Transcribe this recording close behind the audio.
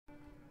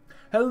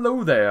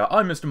Hello there,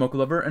 I'm Mr. Mocha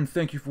Lover, and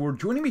thank you for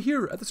joining me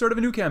here at the start of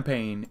a new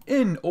campaign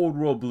in Old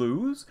World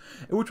Blues,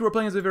 in which we're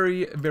playing as a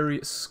very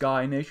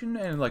Sky Nation,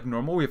 and like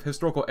normal, we have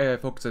historical AI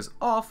focuses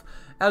off,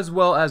 as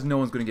well as no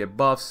one's going to get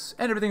buffs,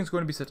 and everything's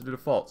going to be set to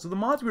default. So the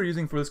mods we're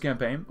using for this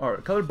campaign are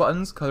colored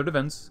buttons, colored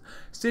events,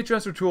 state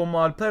transfer tool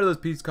mod,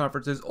 playerless peace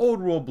conferences,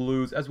 Old World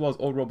Blues, as well as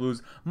Old World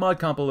Blues mod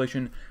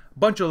compilation,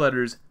 bunch of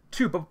letters,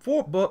 too.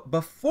 But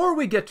before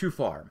we get too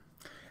far,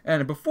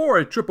 and before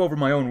I trip over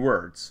my own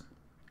words,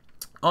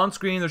 on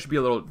screen, there should be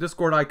a little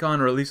Discord icon,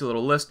 or at least a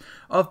little list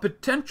of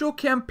potential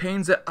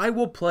campaigns that I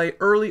will play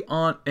early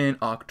on in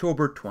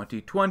October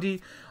 2020.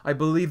 I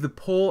believe the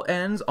poll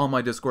ends on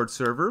my Discord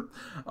server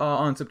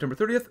on September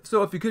 30th,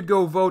 so if you could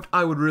go vote,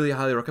 I would really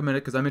highly recommend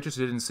it, because I'm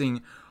interested in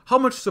seeing how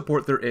much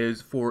support there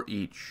is for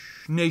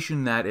each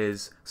nation that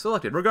is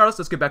selected. Regardless,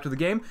 let's get back to the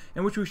game,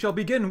 in which we shall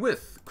begin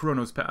with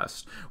Chrono's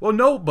past. Well,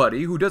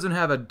 nobody who doesn't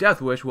have a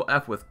death wish will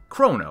F with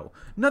Chrono.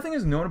 Nothing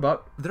is known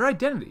about their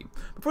identity.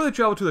 Before they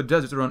traveled to the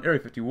deserts around Area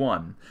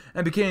 51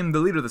 and became the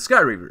leader of the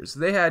Sky Reavers,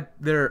 they had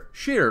their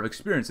share of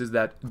experiences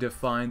that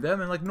defined them,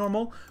 and like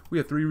normal, we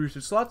have 3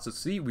 research slots. Let's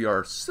see, we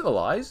are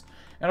civilized,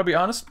 and I'll be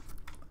honest,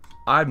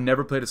 I've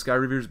never played a Sky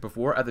Reavers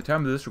before. At the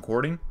time of this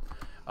recording,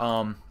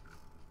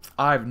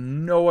 I have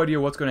no idea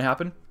what's going to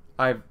happen.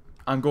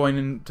 I'm going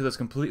into this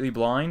completely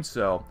blind,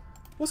 so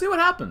we'll see what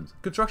happens.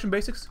 Construction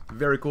basics,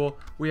 very cool.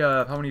 We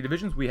have how many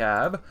divisions? We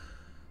have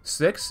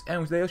 6,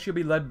 and they should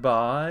be led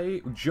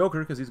by Joker,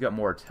 because he's got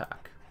more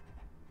attack.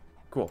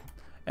 Cool.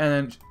 And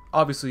then,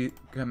 obviously,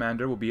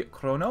 commander will be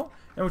Chrono,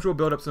 and which will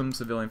build up some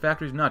civilian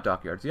factories, not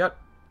dockyards yet.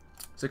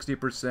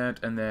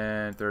 60%, and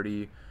then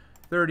 30,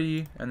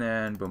 and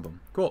then boom, boom.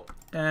 Cool.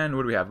 And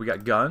what do we have? We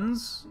got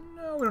guns.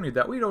 No, we don't need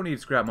that. We don't need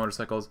scrap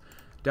motorcycles.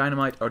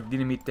 Dynamite, or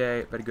dynamite,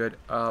 very good.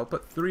 We'll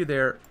put 3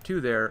 there, 2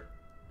 there,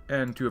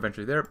 and 2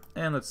 eventually there.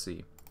 And let's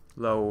see.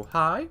 Low,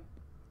 high.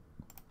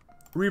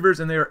 Reavers,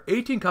 and they are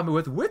 18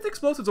 combat with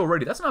explosives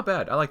already. That's not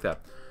bad. I like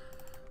that.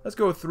 Let's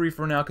go with 3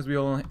 for now, because we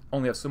only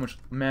have so much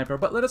manpower.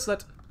 But let us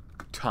let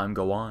time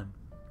go on.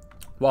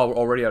 Wow, we're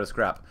already out of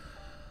scrap.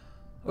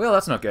 Well,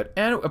 that's not good.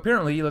 And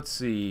apparently, let's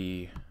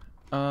see.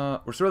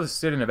 We're sort of the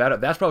state of Nevada.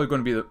 That's probably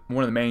going to be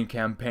one of the main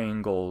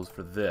campaign goals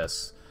for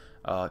this.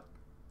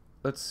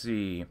 Let's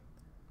see.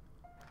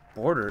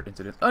 Border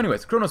incident.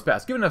 Anyways, Chrono's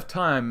past. Given enough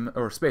time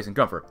or space and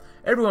comfort,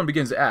 everyone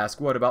begins to ask,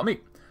 what about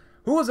me?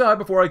 Who was I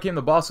before I became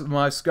the boss of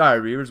my Sky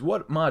Reavers?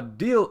 What my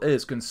deal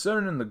is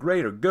concerning the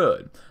greater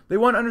good. They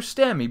want to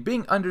understand me.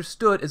 Being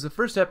understood is the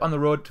first step on the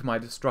road to my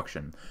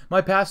destruction.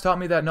 My past taught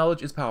me that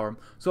knowledge is power,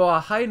 so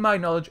I hide my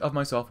knowledge of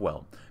myself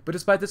well. But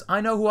despite this,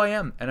 I know who I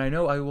am, and I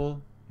know I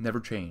will never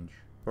change.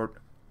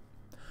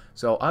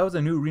 So I was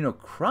a new Reno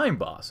crime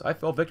boss. I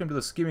fell victim to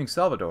the scheming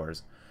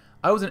Salvadors.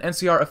 I was an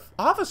NCR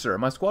officer.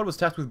 My squad was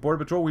tasked with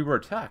border patrol. We were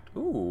attacked.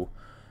 Ooh.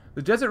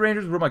 The Desert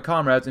Rangers were my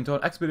comrades until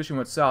an expedition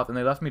went south and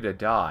they left me to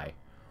die.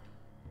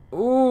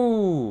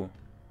 Ooh.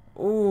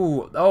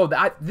 Ooh.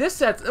 Oh, this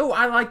sets... Oh,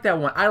 I like that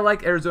one. I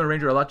like Arizona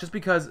Ranger a lot just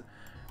because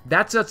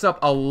that sets up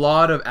a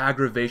lot of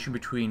aggravation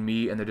between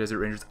me and the Desert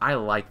Rangers. I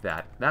like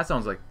that. That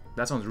sounds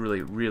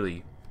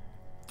really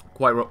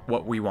quite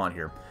what we want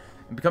here.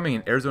 Becoming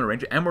an Arizona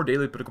Ranger and more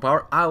daily political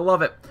power, I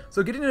love it.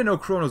 So getting to know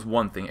Chrono is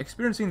one thing,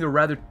 experiencing their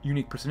rather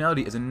unique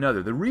personality is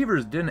another. The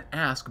Reavers didn't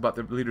ask about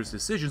their leader's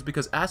decisions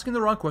because asking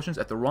the wrong questions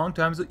at the wrong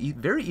time is a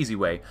very easy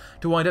way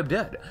to wind up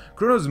dead.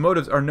 Chrono's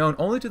motives are known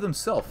only to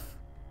themselves,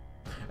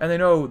 and they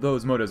know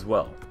those motives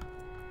well.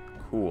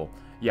 Cool.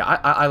 Yeah,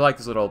 I like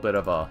this little bit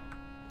of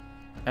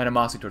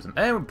animosity towards them.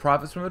 And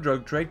profits from the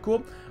drug trade,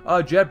 cool.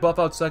 Jet, Buff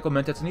Out, Cycle,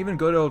 Mentats, and even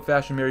good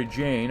old-fashioned Mary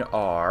Jane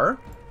are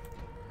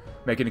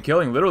making a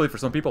killing, literally, for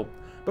some people.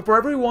 But for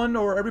everyone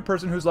or every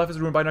person whose life is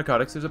ruined by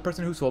narcotics, there's a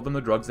person who sold them the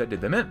drugs that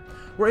did them in.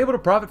 We're able to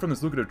profit from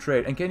this lucrative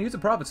trade and can use the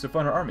profits to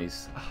fund our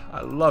armies.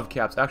 I love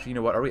caps. Actually, you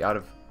know what? Are we out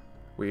of...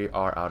 We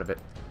are out of it.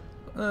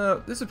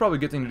 This is probably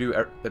a good thing to do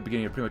at the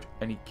beginning of pretty much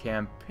any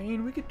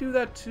campaign. We could do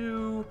that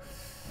too.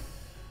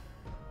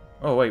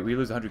 Oh, wait. We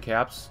lose 100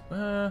 caps?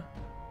 We're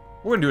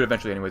going to do it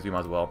eventually anyways. We might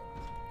as well.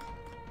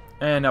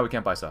 And now we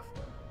can't buy stuff.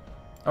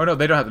 Oh, no.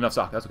 They don't have enough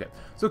stock. That's okay.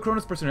 So,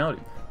 Chrono's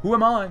personality. Who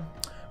am I?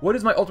 What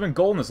is my ultimate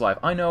goal in this life?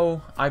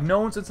 I've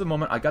known since the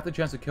moment I got the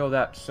chance to kill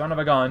that son of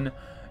a gun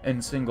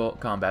in single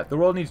combat. The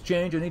world needs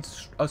change. It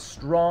needs a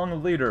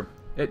strong leader.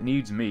 It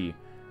needs me.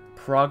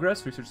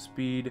 Progress, research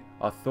speed,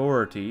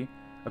 authority,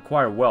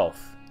 acquire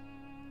wealth.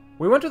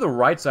 We went to the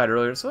right side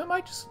earlier, so I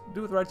might just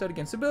do it the right side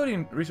again. Stability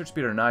and research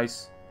speed are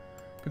nice.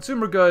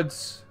 Consumer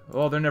goods,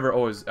 well, they're never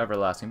always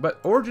everlasting. But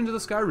origins of the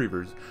Sky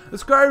Reavers. The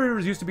Sky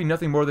Reavers used to be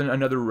nothing more than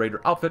another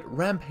raider outfit,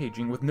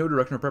 rampaging with no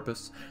direction or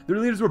purpose. Their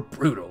leaders were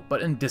brutal,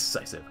 but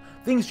indecisive.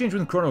 Things changed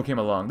when Chrono came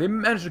along. They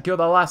managed to kill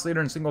the last leader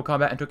in single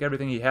combat and took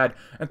everything he had,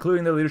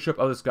 including the leadership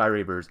of the Sky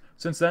Reavers.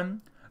 Since then,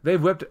 they've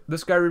whipped the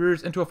Sky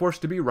Reavers into a force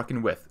to be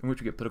reckoned with, in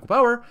which we get political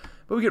power,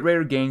 but we get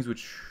raider gangs,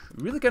 which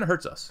really kind of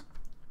hurts us.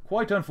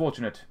 Quite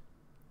unfortunate.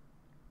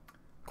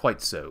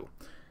 Quite so.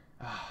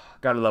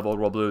 Gotta love Old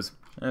World Blues.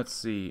 Let's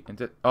see.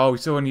 Oh,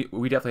 so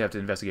we definitely have to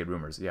investigate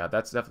rumors. Yeah,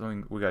 that's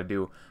definitely what we gotta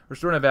do.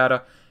 Restore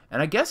Nevada.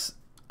 And I guess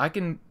I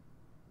can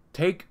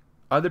take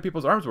other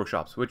people's arms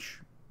workshops, which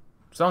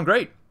sound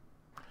great.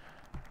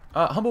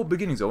 Humble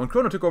beginnings, though. When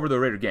Chrono took over the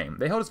Raider game,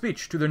 they held a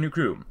speech to their new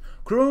crew.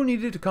 Chrono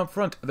needed to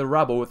confront the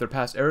rabble with their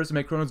past errors to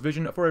make Chrono's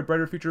vision for a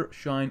brighter future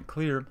shine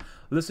clear.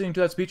 Listening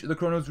to that speech,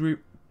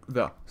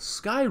 the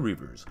Sky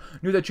Reavers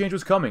knew that change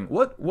was coming.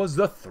 What was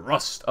the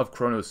thrust of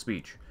Chrono's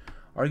speech?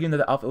 Arguing that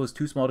the outfit was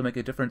too small to make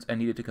a difference and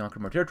needed to conquer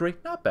more territory?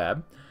 Not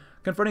bad.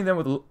 Confronting them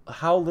with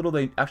how little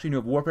they actually knew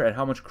of warfare and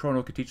how much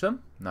Chrono could teach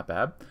them? Not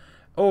bad.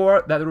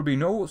 Or that there would be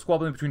no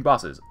squabbling between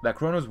bosses. That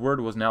Chrono's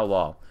word was now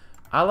law.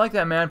 I like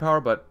that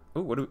manpower, but...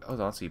 Ooh, what do we...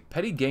 Hold on, let's see.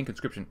 Petty gain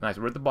conscription. Nice,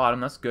 we're at the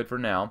bottom. That's good for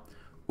now.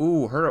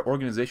 Ooh, her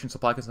organization,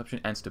 supply consumption,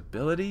 and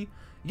stability.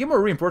 You get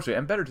more reinforcement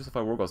and better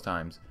justify war goals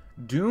times.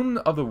 Doom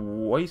of the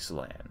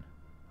Wasteland.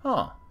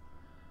 Huh.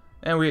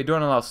 And we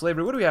don't allow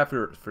slavery. What do we have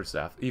for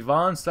staff?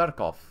 Ivan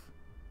Starkov.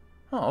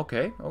 Oh,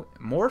 okay. Oh,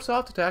 more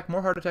soft attack,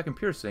 more hard attack, and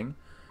piercing.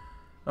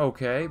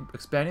 Okay.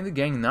 Expanding the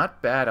gang.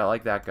 Not bad. I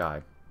like that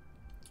guy.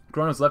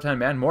 Chrono's left-hand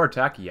man. More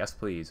attack. Yes,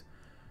 please.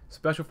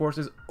 Special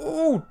forces.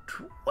 Ooh,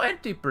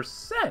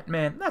 20%.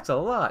 Man, that's a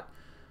lot.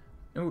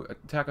 Ooh,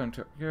 attack on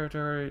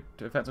territory.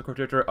 Defense on core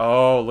territory.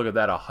 Oh, look at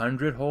that.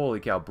 100. Holy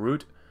cow.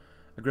 Brute.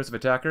 Aggressive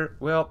attacker.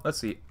 Well, let's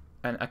see.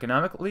 And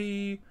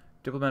economically,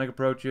 diplomatic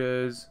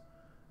approaches.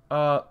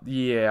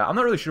 Yeah. I'm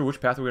not really sure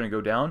which path we're going to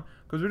go down.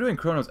 Because we're doing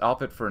Chrono's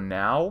outfit for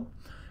now.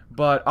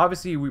 But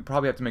obviously, we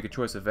probably have to make a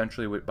choice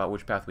eventually about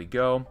which path we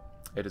go.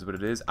 It is what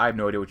it is. I have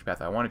no idea which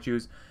path I want to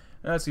choose.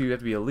 Let's see, you have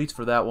to be elites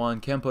for that one.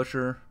 Chem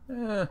pusher.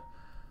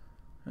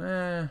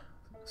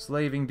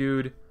 Slaving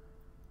dude.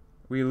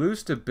 We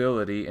lose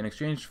stability in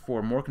exchange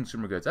for more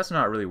consumer goods. That's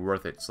not really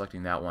worth it,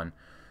 selecting that one.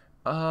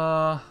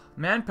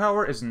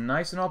 Manpower is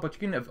nice and all, but you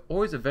can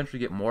always eventually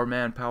get more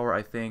manpower,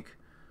 I think.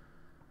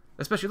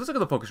 Especially, let's look at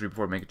the focus tree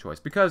before we make a choice.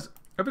 Because,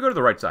 if we go to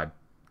the right side,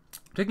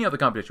 taking out the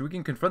competition, we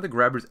can confront the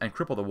grabbers and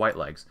cripple the white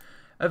legs.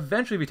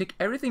 Eventually, if you take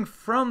everything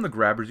from the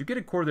grabbers, you get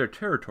a core of their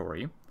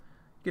territory.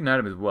 Get an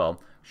item as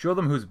well. Show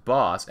them who's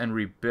boss and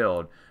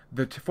rebuild.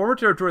 The former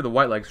territory of the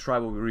White Legs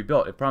tribe will be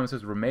rebuilt. If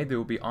promises were made, they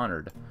will be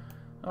honored.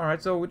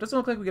 Alright, so it doesn't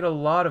look like we get a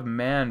lot of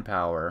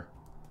manpower.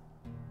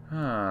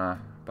 Huh.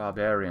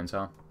 Barbarians,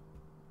 huh?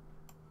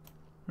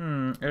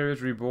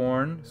 Areas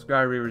reborn.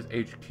 Sky Reavers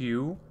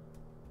HQ.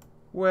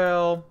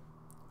 Well,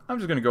 I'm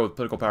just going to go with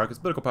political power, because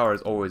political power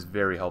is always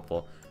very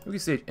helpful. We can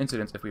stage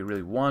incidents if we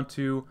really want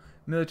to.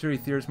 Military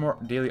theaters, more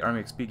daily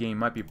army XP gain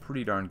might be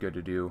pretty darn good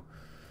to do.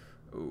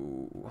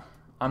 Ooh.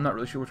 I'm not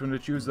really sure which one to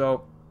choose,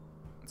 though.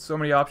 So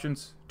many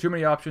options. Too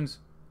many options.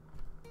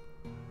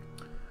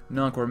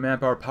 Non-core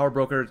manpower. Power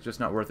broker. It's just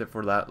not worth it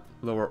for that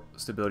lower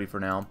stability for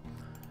now.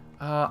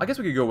 I guess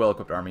we could go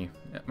well-equipped army.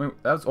 I mean,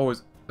 that's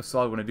always a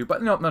solid one to do.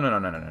 But no. We're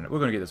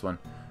going to get this one.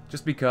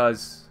 Just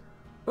because...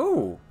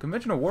 Ooh,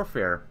 conventional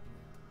warfare.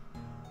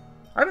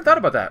 I haven't thought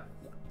about that.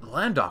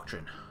 Land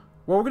doctrine.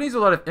 Well, we're going to use a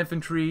lot of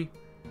infantry.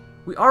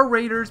 We are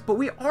raiders, but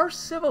we are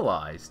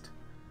civilized.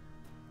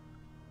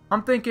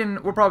 I'm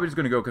thinking we're probably just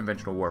going to go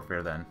conventional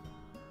warfare then.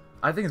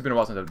 I think it's been a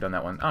while since I've done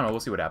that one. I don't know, we'll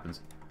see what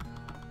happens.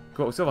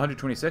 Cool, we still have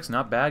 126,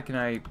 not bad.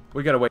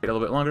 We gotta wait a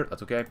little bit longer,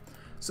 that's okay.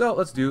 So,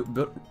 let's do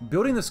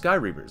building the Sky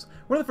Reavers.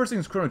 One of the first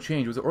things Chrono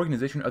changed was the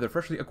organization of their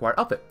freshly acquired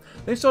outfit.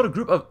 They installed a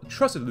group of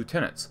trusted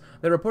lieutenants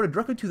that reported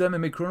directly to them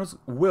and made Chrono's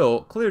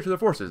will clear to their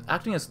forces,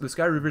 acting as the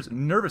Sky Reavers'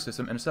 nervous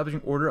system and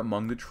establishing order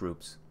among the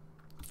troops.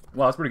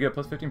 Wow, that's pretty good,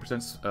 plus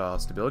 15%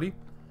 stability.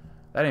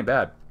 That ain't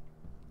bad.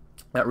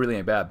 That really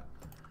ain't bad.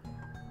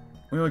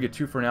 We only get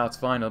 2 for now, it's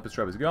fine. Olympus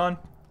tribe is gone.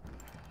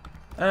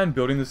 And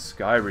building the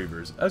Sky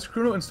Reavers. As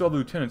Chrono installed the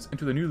lieutenants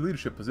into the new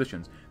leadership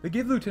positions, they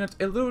gave the lieutenants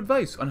a little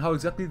advice on how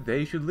exactly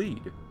they should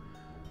lead.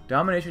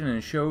 Domination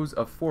and shows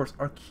of force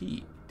are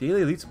key.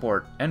 Daily elite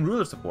support and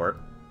ruler support.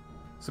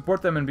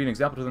 Support them and be an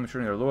example to them,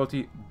 ensuring their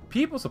loyalty.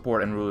 People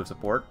support and ruler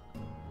support.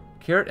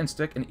 Carrot and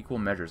stick in equal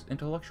measures.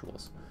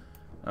 Intellectuals.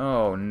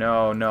 Oh,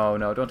 no.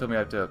 Don't tell me I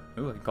have to...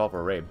 Ooh, I can call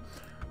for a raid.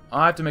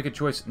 I have to make a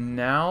choice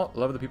now.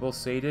 Love of the people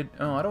sated.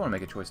 Oh, I don't want to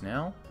make a choice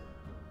now.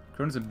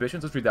 Chrono's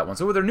ambitions. Let's read that one.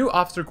 So with their new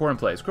officer corps in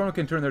place, Chrono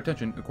can turn their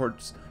attention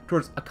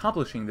towards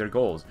accomplishing their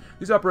goals.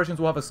 These operations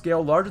will have a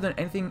scale larger than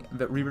anything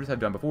that Reavers have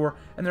done before,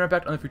 and their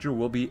impact on the future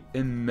will be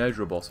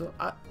immeasurable. So,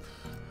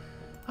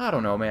 I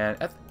don't know, man.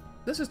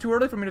 This is too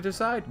early for me to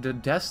decide. The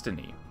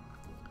destiny.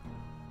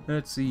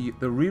 Let's see.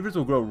 The Reavers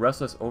will grow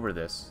restless over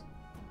this.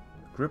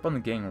 Grip on the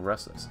gang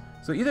restless.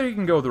 So either you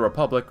can go with the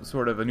Republic,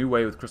 sort of a new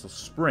way with Crystal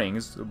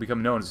Springs, it'll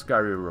become known as Sky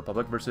Reaver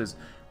Republic, versus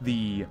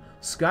the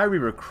Sky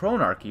Reaver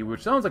Chronarchy,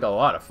 which sounds like a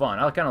lot of fun.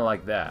 I kind of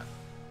like that.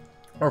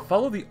 Or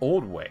follow the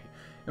old way,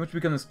 in which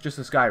becomes just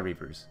the Sky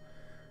Reavers.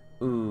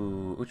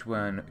 Ooh, which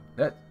one?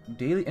 That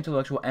daily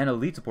intellectual and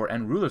elite support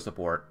and ruler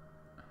support.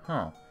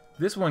 Huh.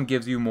 This one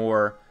gives you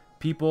more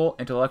people,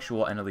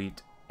 intellectual, and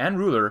elite, and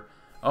ruler.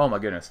 Oh my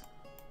goodness.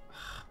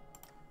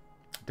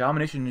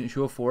 Domination and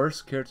show of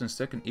force, carrots and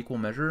stick in equal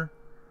measure.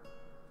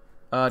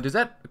 Does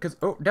that... Because,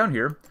 oh, down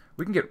here,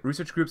 we can get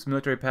research groups,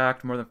 military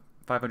pact, more than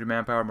 500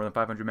 manpower, more than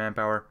 500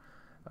 manpower.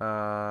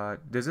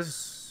 Does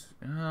this...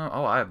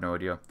 oh, I have no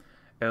idea.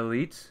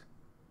 Elite.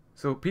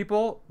 So,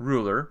 people,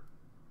 ruler.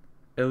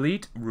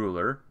 elite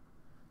ruler,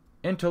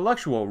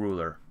 intellectual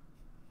ruler.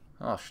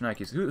 Oh,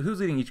 shnikes. Who's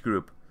leading each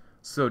group?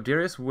 So,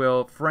 Darius,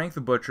 Will, Frank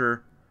the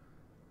Butcher.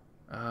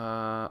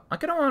 I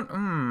kind of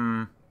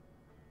want...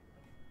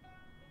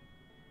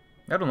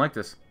 I don't like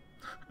this.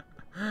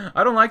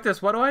 I don't like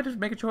this. Why do I just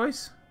make a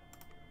choice?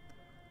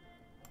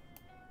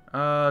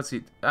 Let's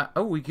see.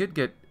 Oh, we could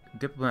get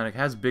Diplomatic.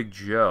 Has Big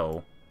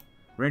Joe.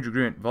 Ranger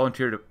Agreement.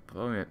 Volunteer to...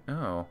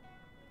 Oh.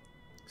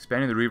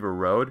 Spanning the Reaver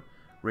Road.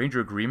 Ranger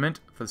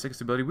Agreement for the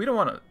 6th ability. We don't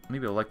want to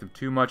maybe elect them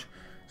too much.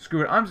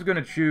 Screw it. I'm just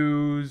going to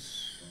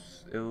choose...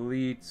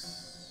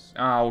 Elites.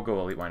 We'll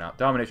go Elite. Why not?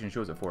 Domination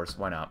shows it for us.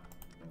 Why not?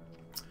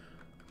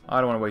 I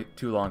don't want to wait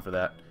too long for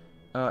that.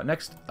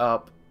 Next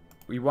up,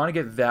 we want to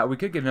get that. We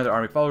could get another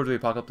army. Followers of the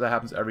Apocalypse. That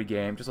happens every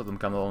game. Just let them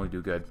come. They'll only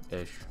do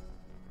good-ish.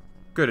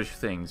 Good-ish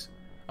things.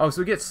 Oh,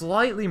 so we get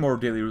slightly more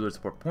daily ruler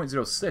support.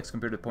 0.06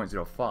 compared to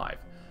 0.05.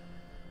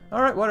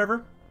 Alright,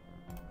 whatever.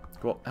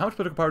 Cool. How much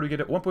political power do we get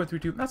at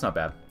 1.32? That's not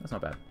bad. That's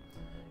not bad.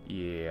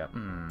 Yeah.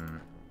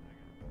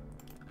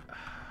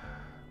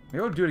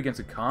 Maybe we'll do it against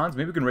the cons.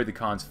 Maybe we can raid the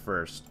cons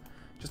first.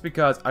 Just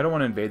because I don't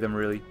want to invade them,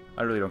 really.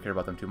 I really don't care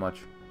about them too much.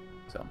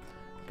 So,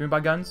 can we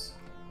buy guns?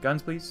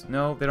 Guns, please?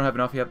 No, they don't have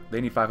enough yet.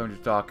 They need 500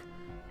 stock.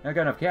 Not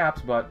got enough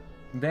caps, but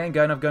they ain't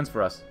got enough guns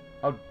for us.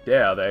 How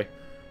dare they?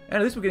 And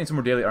at least we're getting some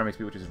more daily army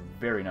XP, which is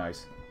very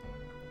nice.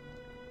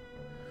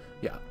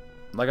 Yeah.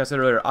 Like I said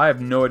earlier, I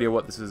have no idea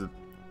what this is,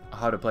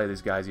 how to play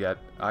these guys yet.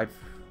 I've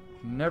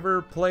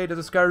never played as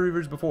a Sky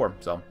Reavers before,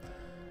 so.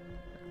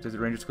 Desert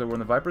Rangers clear war on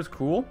the Vipers,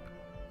 cool.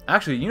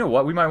 Actually, you know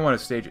what? We might want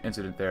to stage an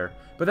incident there.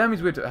 But that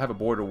means we have to have a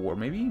border war.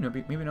 Maybe not.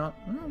 Maybe not.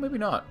 Maybe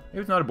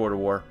it's not a border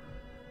war.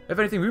 If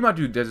anything, we might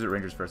do Desert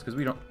Rangers first,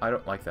 because I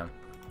don't like them.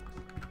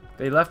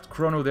 They left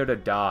Chrono there to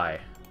die.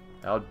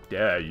 How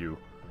dare you.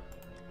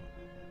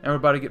 And we're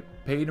about to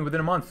get paid within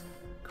a month.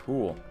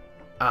 Cool.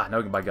 Now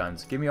we can buy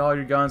guns. Give me all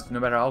your guns, no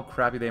matter how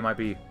crappy they might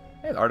be.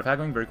 Hey,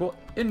 artifacting, very cool.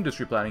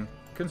 Industry planning,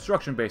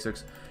 construction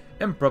basics,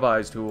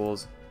 improvised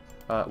tools,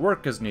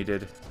 work as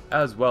needed,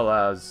 as well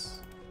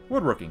as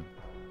woodworking.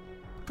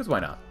 Because why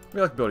not?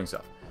 We like building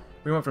stuff.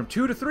 We went from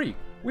 2 to 3.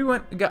 We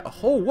went and got a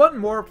whole one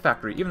more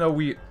factory, even though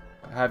we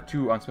have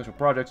 2 on special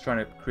projects trying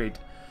to create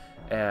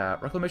a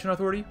reclamation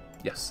authority.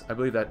 Yes, I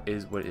believe that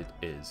is what it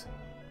is.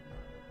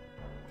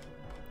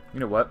 You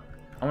know what?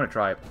 I want to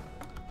try it.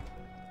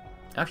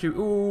 Actually,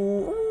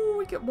 ooh,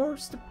 we get more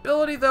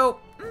stability, though.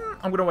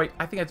 I'm going to wait.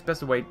 I think it's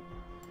best to wait.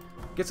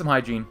 Get some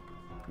hygiene.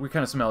 We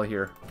kind of smell it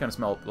here. Kind of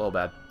smell a little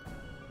bad.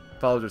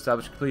 Followers are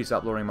established. Please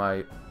stop lowering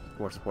my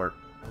war support.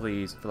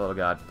 Please, for the love of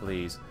God,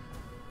 please.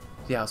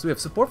 Yeah, so we have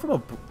support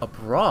from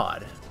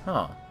abroad.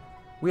 Huh.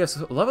 We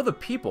have love of the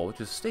people,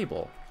 which is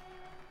stable.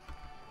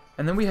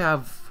 And then we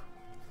have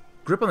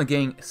grip on the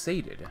gang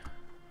sated.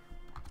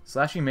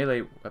 Slashing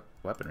melee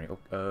weaponry.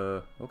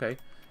 Okay.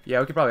 Yeah,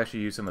 we could probably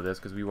actually use some of this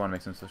because we want to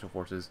make some special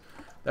forces.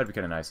 That'd be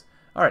kind of nice.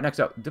 Alright, next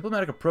up.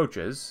 Diplomatic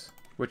approaches,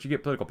 which you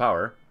get political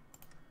power.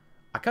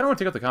 I kind of want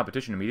to take out the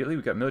competition immediately.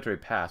 We got military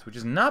pass, which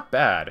is not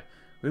bad.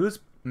 We lose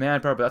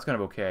manpower, but that's kind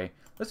of okay.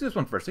 Let's do this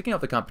one first. Taking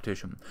out the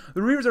competition.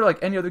 The Reavers are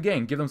like any other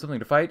gang. Give them something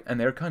to fight, and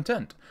they're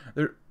content.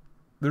 The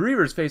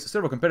Reavers face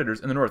several competitors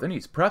in the north and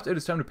east. Perhaps it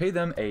is time to pay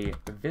them a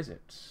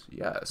visit.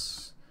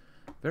 Yes.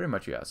 Very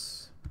much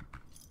yes.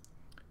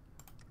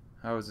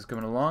 How is this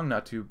coming along?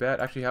 Not too bad.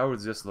 Actually, how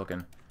is this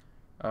looking?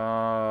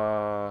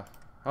 How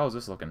is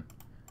this looking?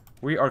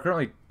 We are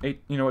currently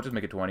 8. You know what? Just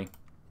make it 20.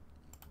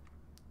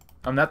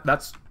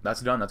 That's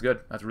done. That's good.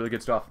 That's really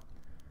good stuff.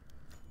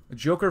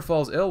 Joker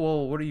falls ill.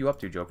 Well, what are you up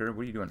to, Joker?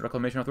 What are you doing?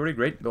 Reclamation Authority.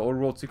 Great. The old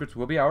world secrets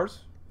will be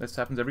ours. This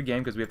happens every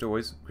game because we have to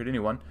always create a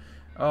new one.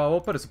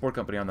 We'll put a support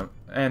company on them.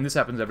 And this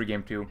happens every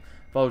game too.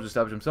 Followers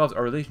establish themselves.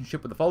 Our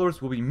relationship with the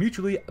followers will be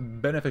mutually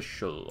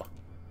beneficial.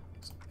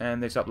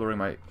 And they stop lowering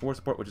my war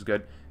support, which is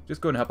good.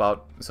 Just go and help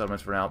out the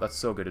settlements for now. That's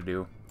so good to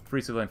do.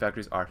 Free civilian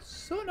factories are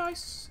so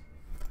nice.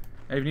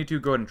 And if you need to,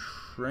 go ahead and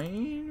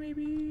train,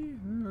 maybe?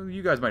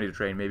 You guys might need to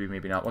train, maybe,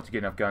 maybe not. Once you get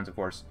enough guns, of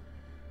course.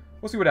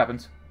 We'll see what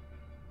happens.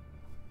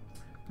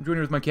 I'm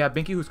joining with my cat,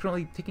 Binky, who's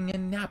currently taking a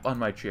nap on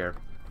my chair.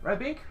 Right,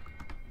 Bink?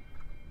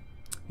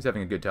 He's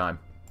having a good time.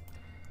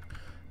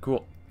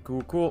 Cool.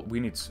 Cool, cool. We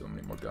need so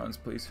many more guns,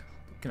 please.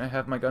 Can I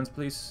have my guns,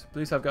 please?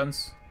 Please have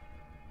guns.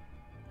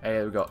 Hey,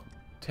 there we go.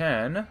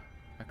 10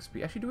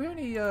 XP. Actually, do we have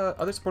any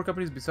other support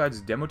companies besides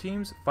demo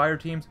teams? Fire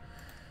teams?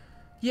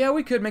 Yeah,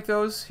 we could make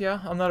those. Yeah,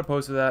 I'm not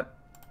opposed to that.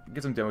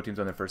 Get some demo teams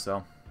on there first,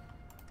 though.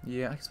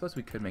 Yeah, I suppose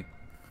we could make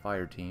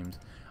fire teams.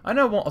 I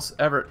know I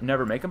won't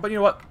never make them, but you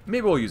know what?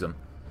 Maybe we'll use them.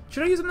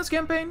 Should I use them in this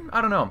campaign?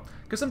 I don't know.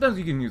 Because sometimes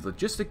you can use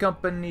logistic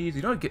companies.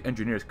 You don't get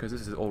engineers because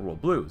this is old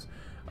world blues.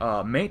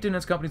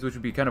 Maintenance companies, which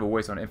would be kind of a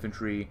waste on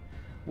infantry.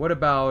 What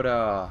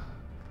about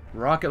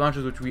rocket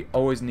launchers, which we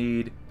always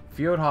need?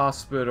 Field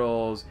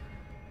hospitals.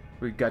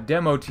 We've got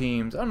demo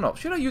teams. I don't know.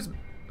 Should I use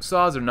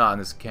saws or not in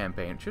this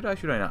campaign? Should I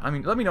not? I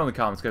mean, let me know in the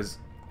comments because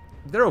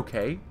they're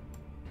okay.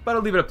 But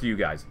I'll leave it up to you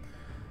guys.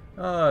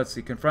 Let's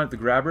see. Confront the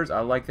grabbers. I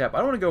like that. But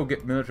I don't want to go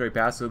get military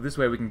pass, so this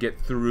way we can get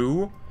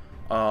through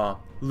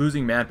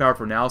losing manpower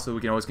for now, so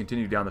we can always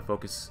continue down the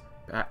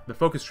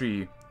focus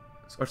tree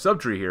or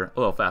subtree here a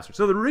little faster.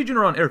 So the region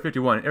around Area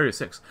 51 and Area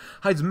 6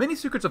 hides many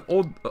secrets of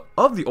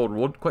the old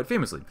world quite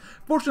famously.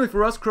 Fortunately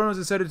for us, Chronos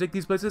decided to take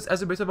these places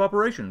as a base of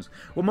operations.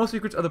 While most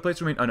secrets of the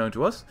place remain unknown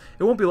to us,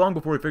 it won't be long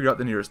before we figure out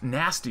the nearest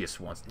nastiest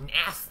ones.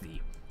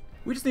 Nasty!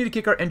 We just need to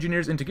kick our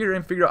engineers into gear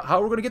and figure out how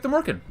we're going to get them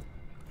working.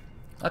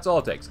 That's all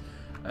it takes.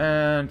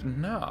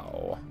 And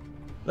now,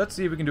 let's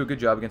see if we can do a good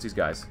job against these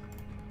guys.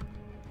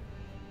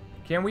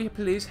 Can we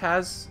please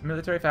has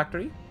military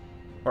factory?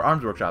 Or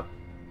arms workshop?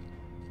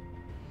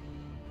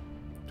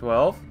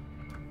 12.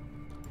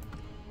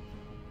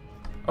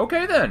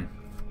 Okay then.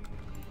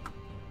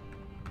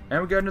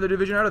 And we got another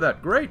division out of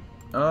that. Great.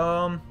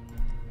 It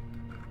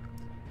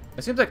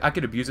seems like I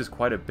could abuse this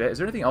quite a bit. Is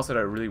there anything else that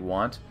I really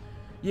want?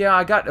 Yeah,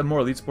 I got a more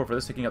elite support for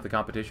this, taking out the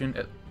competition.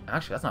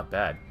 Actually, that's not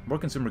bad. More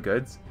consumer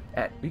goods.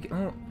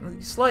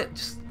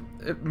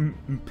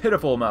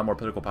 Pitiful amount more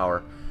political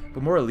power.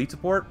 But more elite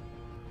support?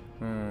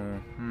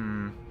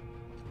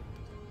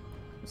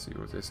 Let's see,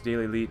 what's this?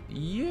 Daily elite.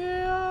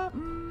 Yeah.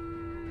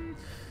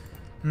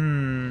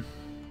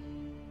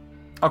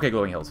 Okay,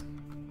 Glowing Hills.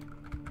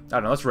 I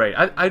don't know, let's raid.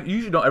 I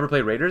usually don't ever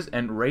play raiders,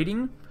 and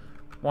raiding?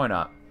 Why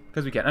not?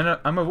 Because we can. And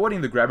I'm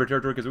avoiding the grabber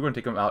territory because we're going to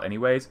take them out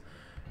anyways.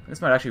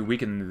 This might actually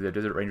weaken the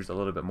Desert Rangers a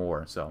little bit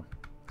more, so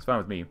it's fine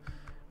with me.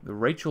 The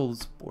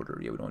Rachel's border.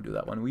 Yeah, we don't want to do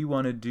that one. We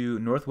want to do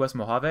Northwest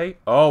Mojave.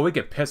 Oh, we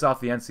could piss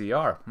off the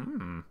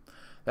NCR.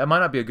 That might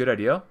not be a good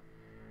idea.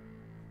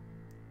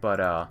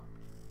 But,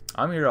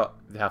 I'm here to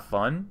have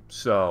fun,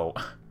 so...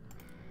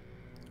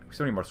 we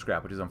still need more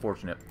scrap, which is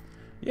unfortunate.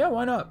 Yeah,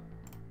 why not?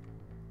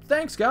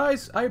 Thanks,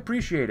 guys! I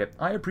appreciate it.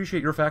 I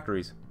appreciate your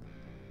factories.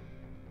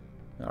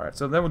 Alright,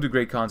 so then we'll do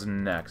Great Khans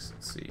next.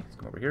 Let's see. Let's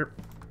come over here.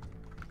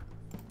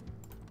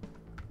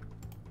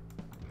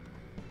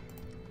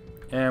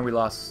 And we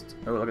lost...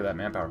 oh, look at that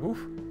manpower. Oof.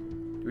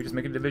 Did we just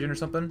make a division or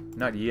something?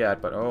 Not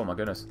yet, but oh my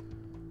goodness.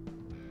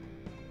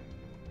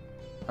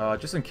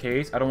 Just in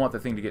case, I don't want the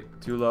thing to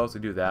get too low, so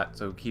do that.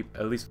 So keep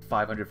at least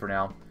 500 for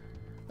now.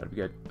 That'd be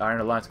good. Iron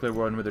Alliance clear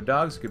world with their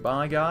dogs.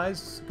 Goodbye,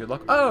 guys. Good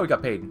luck. Oh, we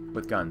got paid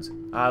with guns.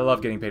 I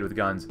love getting paid with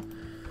guns.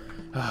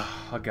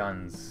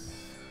 Guns.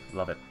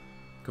 Love it.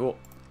 Cool.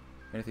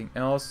 Anything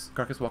else?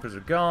 Carcass walkers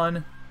are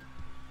gone.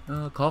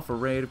 Call for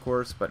raid, of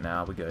course, but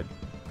now we're good.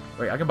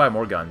 Wait, I can buy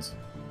more guns.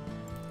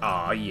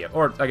 Ah, yeah.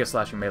 Or, I guess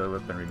slashing melee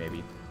weaponry,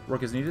 maybe.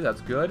 Work is needed,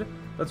 that's good.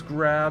 Let's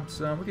grab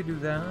some, we could do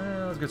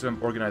that. Let's get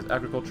some organized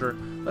agriculture.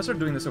 Let's start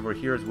doing this over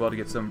here as well to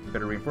get some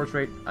better reinforce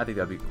rate. I think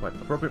that'd be quite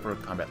appropriate for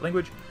combat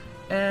language.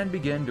 And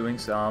begin doing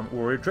some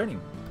warrior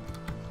training.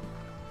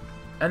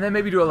 And then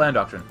maybe do a land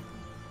doctrine.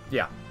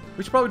 Yeah,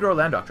 we should probably do our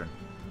land doctrine.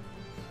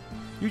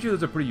 Usually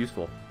those are pretty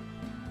useful.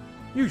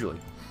 Usually.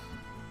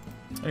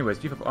 Anyways,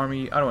 Chief of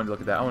Army, I don't want to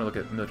look at that. I want to look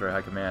at Military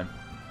High Command.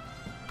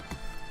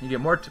 You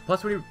get more,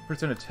 plus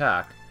 20%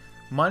 attack,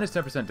 minus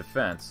 10%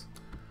 defense.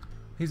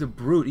 He's a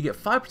brute. You get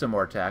 5%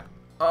 more attack.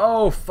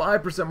 Oh,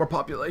 5% more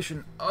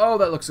population. Oh,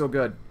 that looks so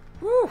good.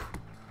 Woo!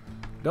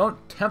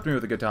 Don't tempt me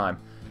with a good time.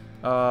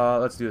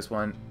 Let's do this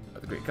one.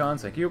 The Great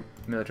Khans, thank you.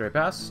 Military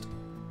passed.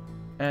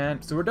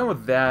 And so we're done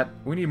with that.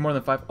 We need more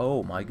than 5.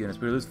 Oh my goodness,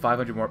 we lose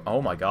 500 more.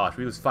 Oh my gosh,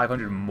 we lose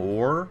 500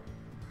 more?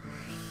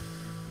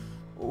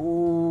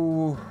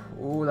 Ooh,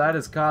 that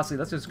is costly.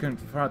 Let's just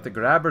confront the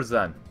grabbers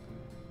then.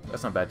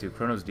 That's not bad too.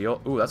 Chronos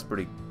deal. Ooh, that's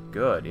pretty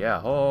good.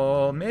 Yeah.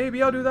 Oh,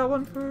 maybe I'll do that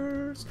one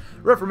first.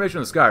 Reformation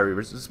of the Sky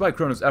Reavers. Despite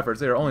Chronos'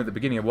 efforts, they are only the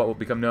beginning of what will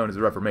become known as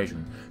the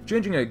Reformation.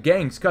 Changing a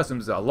gang's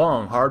customs is a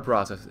long, hard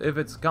process. If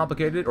it's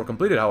complicated or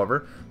completed,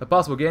 however, the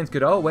possible gains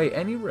could outweigh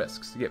any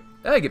risks.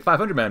 Get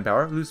 500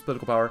 manpower, lose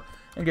political power,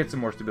 and get some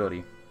more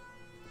stability.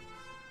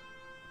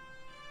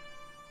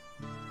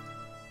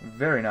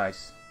 Very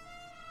nice.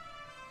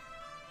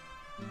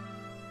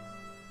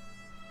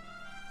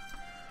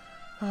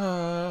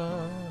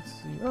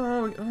 Let's see.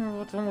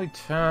 Oh, it's only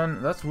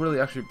 10. That's really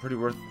actually pretty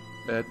worth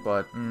it,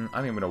 but I think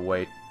I'm gonna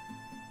wait.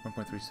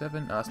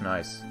 1.37. Oh, that's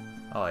nice.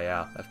 Oh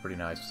yeah, that's pretty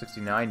nice.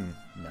 69.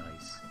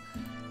 Nice.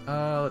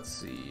 Let's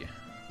see.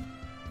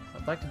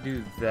 I'd like to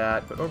do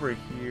that, but over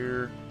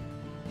here,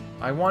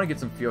 I want to get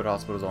some field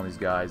hospitals on these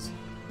guys,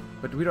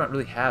 but we don't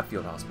really have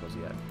field hospitals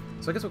yet.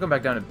 So I guess we'll come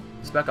back down to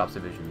Spec Ops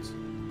divisions,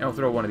 and we'll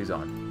throw one of these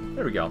on.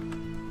 There we go.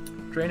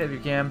 Train it if you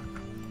can.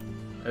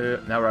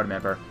 Now we're out of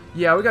manpower.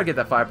 Yeah, we gotta get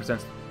that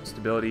 5%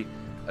 stability.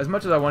 As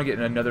much as I want to get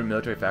in another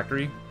military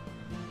factory,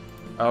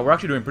 we're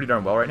actually doing pretty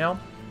darn well right now.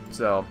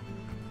 So,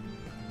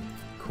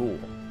 cool.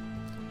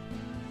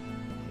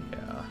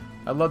 Yeah,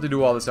 I'd love to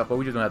do all this stuff, but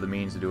we just don't have the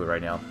means to do it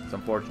right now. It's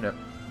unfortunate.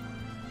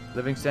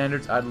 Living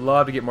standards, I'd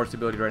love to get more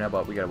stability right now,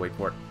 but we gotta wait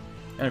for it.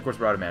 And of course,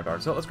 we're out of manpower.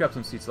 So let's grab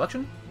some seat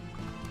selection.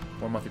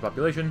 More monthly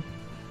population.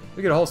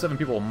 We get a whole 7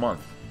 people a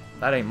month.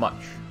 That ain't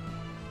much.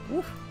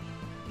 Oof.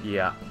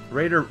 Yeah,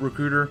 Raider,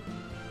 Recruiter.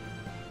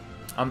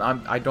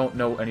 I don't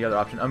know any other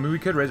option. I mean, we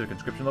could raise our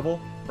conscription level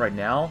right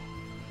now,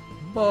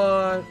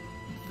 but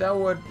that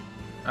would...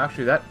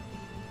 Actually, that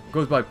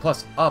goes by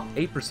plus up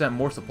 8%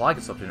 more supply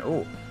consumption.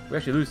 Oh, we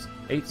actually lose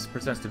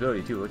 8%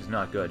 stability too, which is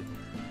not good.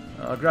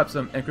 I'll grab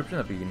some encryption.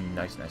 That'd be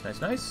nice, nice,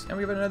 nice, nice. And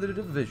we have another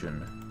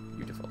division.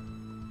 Beautiful.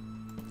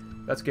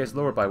 That's the case,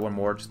 lower by one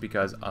more, just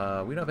because we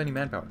don't have any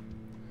manpower.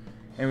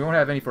 And we won't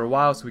have any for a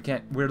while, so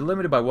we're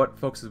limited by what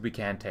focuses we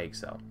can take,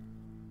 so.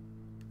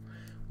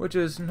 Which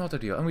is not a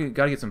deal. And we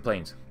gotta get some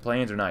planes.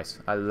 Planes are nice.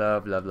 I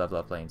love, love, love,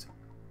 love planes.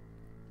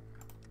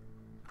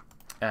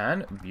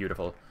 And,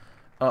 beautiful.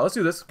 Let's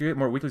do this, get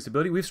more weekly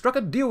stability. We've struck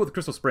a deal with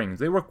Crystal Springs.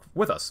 They work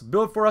with us,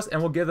 build for us,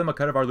 and we'll give them a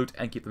cut of our loot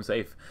and keep them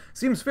safe.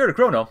 Seems fair to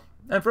Chrono,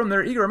 and from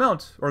their eager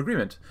amount, or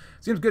agreement,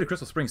 seems good to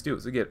Crystal Springs too.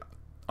 So we get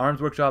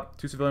arms workshop,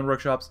 2 civilian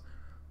workshops,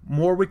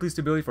 more weekly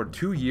stability for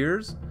 2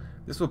 years.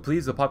 This will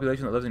please the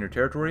population that lives in your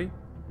territory.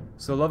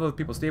 So love of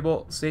people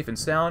stable, safe, and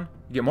sound.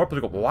 You get more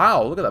political...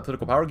 Wow, look at that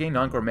political power gain,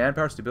 non-core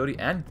manpower, stability,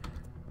 and...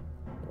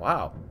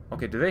 Wow.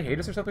 Okay, do they hate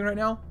us or something right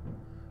now?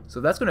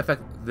 So that's going to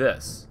affect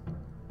this.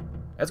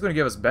 That's going to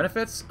give us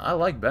benefits. I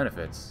like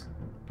benefits.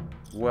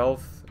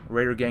 Wealth.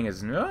 Raider gang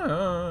is...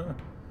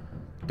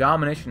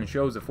 Domination and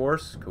shows of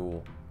force.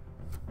 Cool.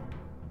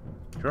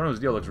 Chrono's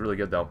deal looks really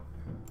good, though.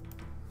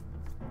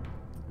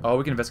 Oh,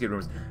 we can investigate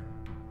rumors.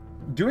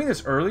 Doing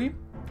this early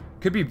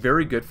could be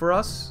very good for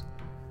us.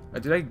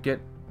 Did I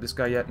get this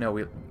guy yet? No,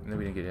 we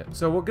didn't get it yet.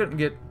 So we're going to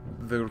get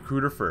the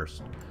recruiter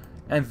first.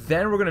 And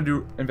then we're going to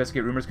do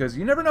investigate rumors, because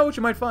you never know what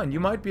you might find. You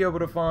might be able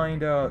to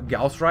find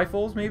Gauss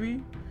rifles,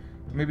 maybe.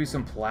 Maybe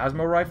some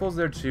plasma rifles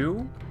there,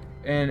 too.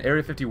 In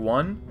Area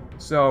 51.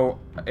 So,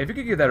 if you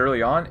could get that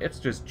early on, it's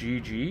just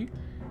GG.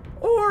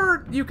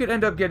 Or you could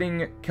end up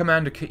getting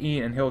Commander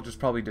Ka'in, and he'll just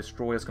probably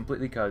destroy us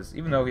completely, because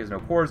even though he has no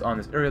cores on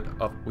this area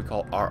of we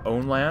call our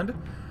own land,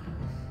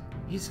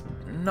 he's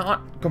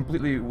not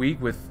completely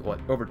weak with, what,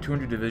 over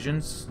 200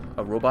 divisions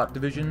of robot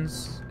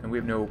divisions, and we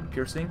have no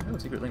piercing. Oh,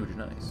 secret language is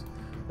nice.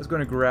 Let's go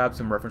and grab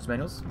some reference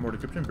manuals. More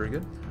decryption, very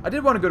good. I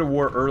did want to go to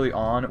war early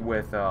on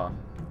with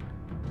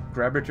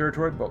grab your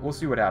territory, but we'll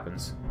see what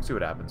happens. We'll see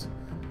what happens.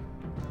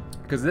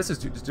 Because this is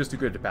just too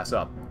good to pass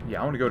up.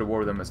 Yeah, I want to go to war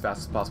with them as fast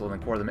as possible, and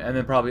then core them, and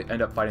then probably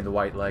end up fighting the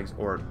White Legs,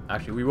 or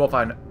actually, we will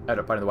end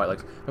up fighting the White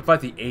Legs, but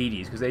fight the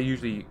 80s, because they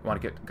usually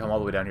want to come all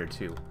the way down here,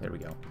 too. There we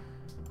go.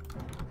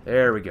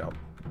 There we go.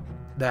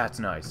 That's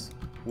nice.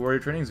 Warrior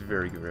training is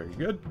very good, very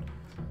good.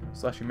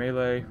 Slashing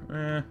melee,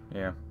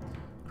 yeah.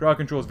 Crowd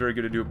control is very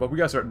good to do, but we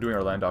gotta start doing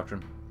our land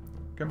doctrine.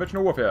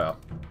 Conventional warfare.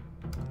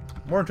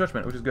 More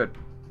entrenchment, which is good.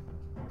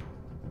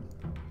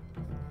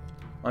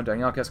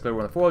 Undying Outcast, clear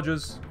one of the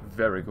forges.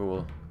 Very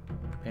cool.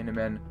 Painted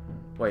men.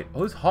 Wait,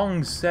 who's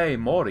Hong Se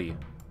Mori?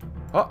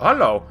 Oh,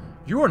 hello!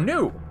 You are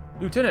new!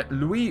 Lieutenant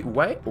Louis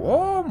Wei?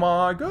 Oh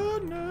my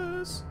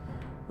goodness!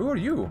 Who are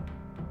you?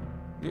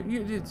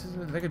 It's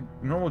like a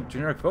normal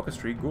generic focus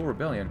tree, Ghoul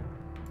Rebellion.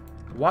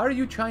 Why are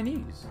you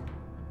Chinese?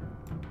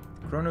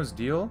 Chrono's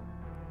deal?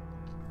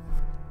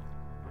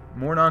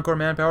 More non-core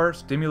manpower,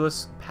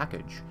 stimulus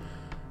package.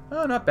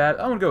 Oh, not bad.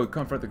 I'm gonna go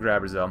confront the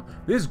grabbers, though.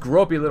 These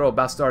gropey little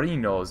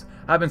bastardinos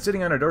have been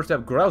sitting on our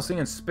doorstep, grousing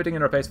and spitting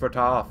in our face for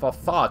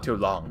far too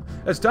long.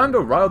 It's time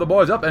to rile the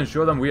boys up and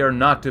show them we are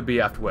not to be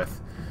effed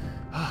with.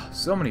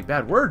 So many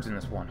bad words in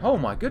this one. Oh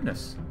my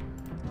goodness.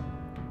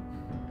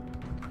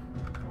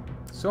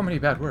 So many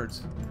bad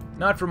words.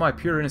 Not for my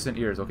pure innocent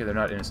ears. Okay, they're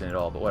not innocent at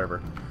all, but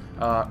whatever.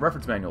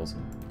 Reference manuals.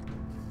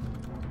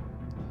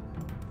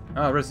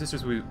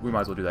 Resistors, we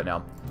might as well do that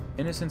now.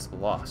 Innocence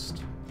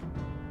lost.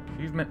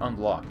 Achievement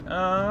unlocked.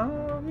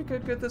 We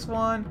could get this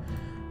one.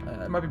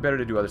 It might be better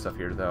to do other stuff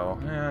here, though.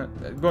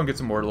 Go and get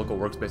some more local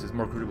workspaces,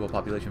 more critical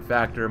population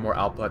factor, more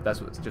output. That's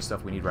just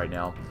stuff we need right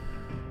now.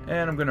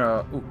 And I'm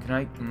gonna... Ooh, can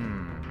I...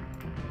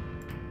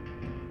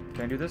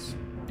 Can I do this?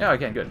 Yeah, I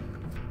can. Good.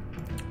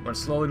 We're gonna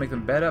slowly make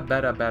them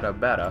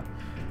better.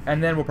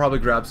 And then we'll probably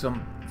grab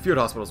some field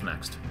hospitals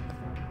next.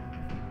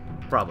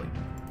 Probably.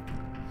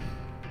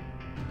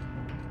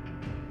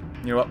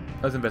 You know what?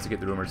 Let's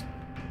investigate the rumors.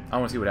 I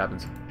want to see what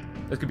happens.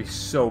 This could be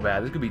so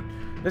bad.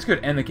 This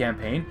could end the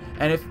campaign.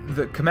 And if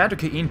the Commander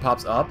Ka'in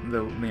pops up,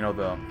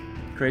 the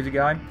crazy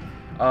guy,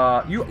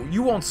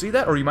 you won't see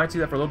that, or you might see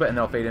that for a little bit, and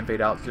they'll fade in,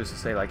 fade out, just to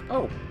say like,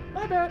 oh,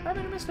 my bad, I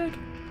made a mistake.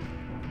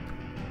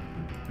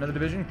 Another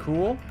division,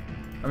 cool.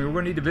 I mean, we're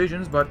gonna need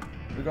divisions, but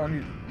we're gonna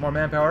need more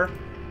manpower.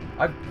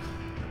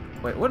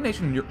 Wait, what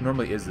nation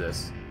normally is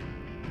this?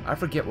 I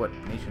forget what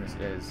nation this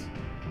is.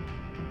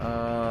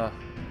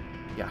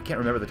 Yeah, I can't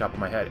remember the top of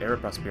my head. Era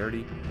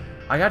Prosperity.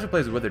 I got to play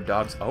as Withered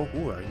Dogs. Oh,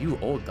 who are you,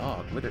 old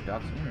dog? Withered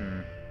Dogs.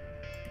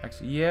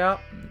 Actually, yeah.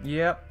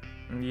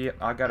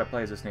 I gotta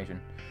play as this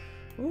nation.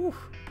 Oof.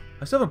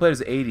 I still haven't played as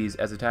the 80s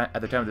at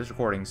the time of this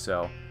recording,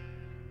 so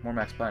more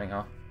max planning,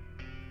 huh?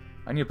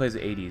 I need to play as the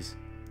 80s.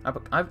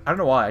 I don't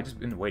know why. I just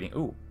been waiting.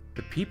 Ooh,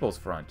 the People's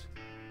Front.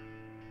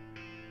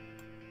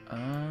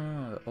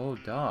 Ah, the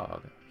old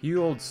dog.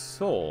 Healed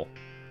soul.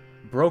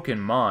 Broken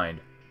mind.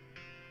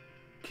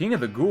 King of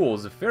the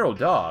Ghouls, the feral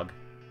dog.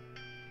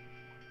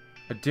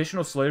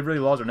 Additional slavery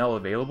laws are now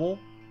available.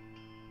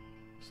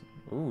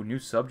 Ooh, new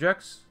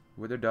subjects.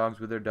 Withered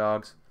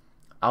dogs.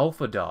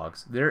 Alpha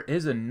dogs. There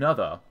is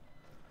another.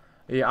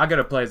 Yeah, I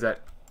gotta play as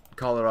that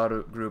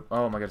Colorado group.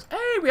 Oh my goodness.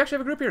 Hey, we actually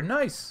have a group here.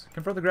 Nice.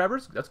 Confront the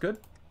grabbers. That's good.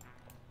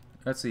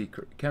 Let's see.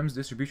 Chem's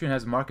distribution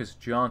has Marcus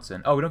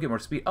Johnson. Oh, we don't get more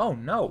speed. Oh,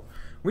 no.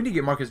 We need to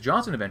get Marcus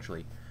Johnson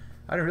eventually.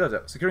 I didn't realize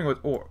that. Securing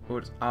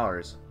what's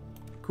ours.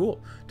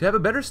 Cool. To have a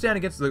better stand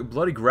against the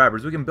bloody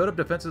grabbers, we can build up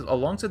defenses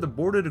alongside the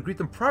border to greet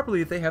them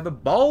properly if they have the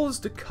balls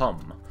to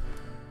come.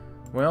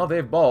 Well, they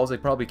have balls, they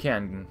probably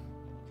can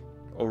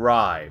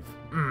arrive.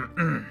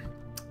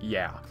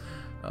 Yeah.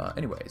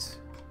 Anyways.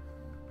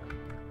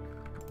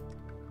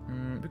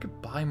 We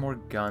could buy more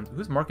guns.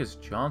 Who's Marcus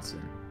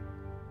Johnson?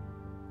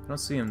 I don't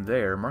see him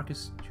there.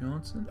 Marcus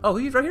Johnson? Oh,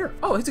 he's right here.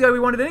 Oh, he's the guy we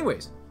wanted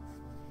anyways.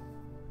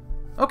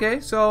 Okay,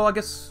 so I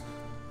guess...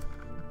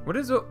 What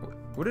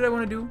did I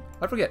want to do?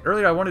 I forget.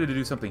 Earlier I wanted to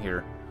do something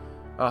here.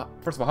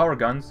 First of all, how are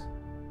guns?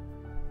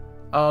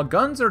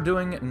 Guns are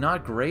doing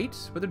not great,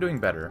 but they're doing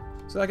better.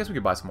 So I guess we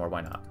could buy some more.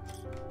 Why not?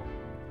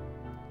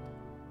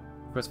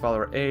 Request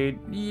follower aid.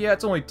 Yeah,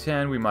 it's only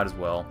 10. We might as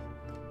well.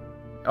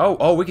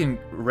 Oh, we can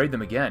raid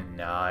them again.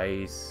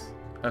 Nice.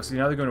 Oh, so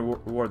now they're going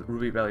to war the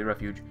Ruby Valley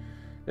Refuge.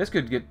 This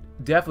could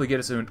definitely get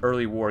us in an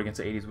early war against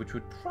the 80s, which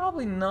would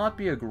probably not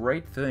be a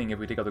great thing if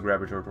we take out the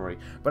grabber territory.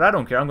 But I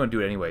don't care. I'm going to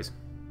do it anyways.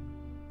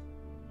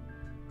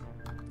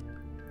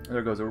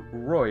 There goes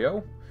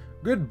Arroyo.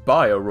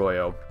 Goodbye,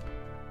 Arroyo.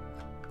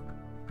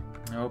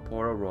 Oh,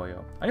 poor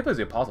Arroyo. I need to play as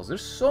the Apostles.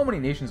 There's so many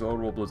nations of Old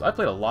World Blues. I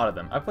played a lot of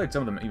them. I played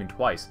some of them even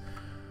twice.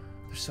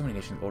 There's so many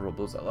nations of Old World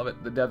Blues. I love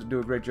it. The devs do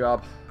a great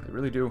job. They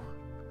really do.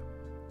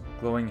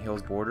 Glowing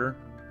Hills border.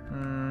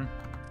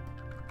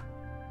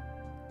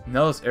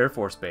 Nellis Air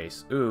Force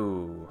Base.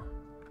 Ooh.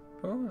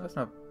 Oh, that's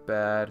not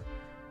bad.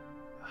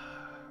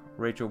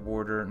 Rachel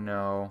border.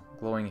 No.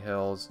 Glowing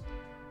Hills.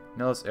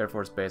 Nellis Air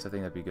Force Base, I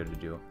think that'd be good to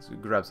do. So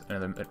grab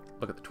another,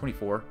 look at the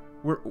 24.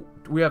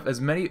 We have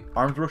as many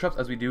arms workshops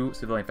as we do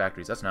civilian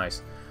factories. That's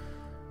nice.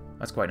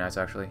 That's quite nice,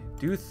 actually.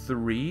 Do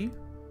 3.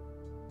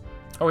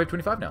 Oh, we have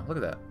 25 now. Look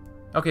at that.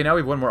 Okay, now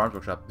we have one more arms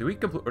workshop. Did we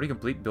already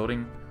complete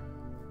building?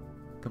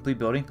 Complete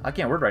building? I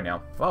can't word right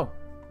now. Wow.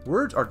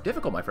 Words are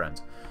difficult, my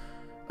friends.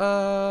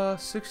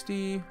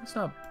 60. That's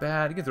not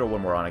bad. You can throw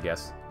one more on, I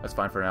guess. That's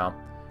fine for now.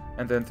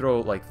 And then throw,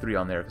 like, 3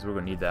 on there, because we're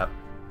going to need that.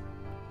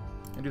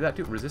 And do that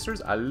too.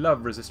 Resistors? I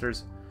love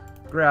resistors.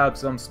 Grab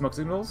some smoke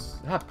signals.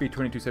 Happy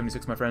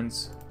 2276, my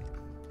friends.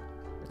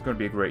 It's going to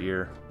be a great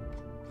year.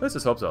 Let's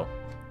just hope so.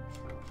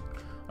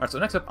 Alright, so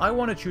next up, I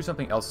want to choose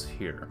something else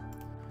here.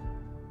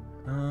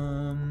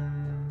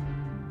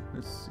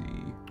 Let's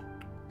see.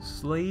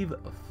 Slave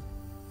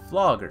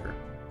Flogger.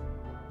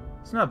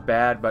 It's not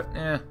bad, but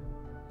eh.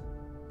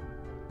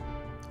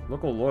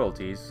 Local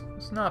loyalties.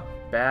 It's not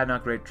bad,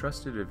 not great.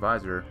 Trusted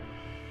advisor.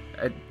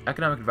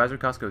 Economic advisor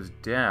cost goes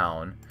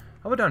down.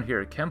 How about down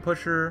here? Chem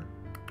Pusher.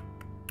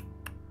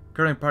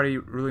 Ruling party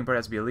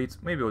has to be elites.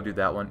 Maybe we'll do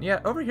that one.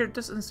 Yeah, over here it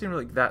doesn't seem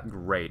like that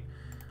great.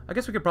 I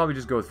guess we could probably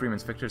just go with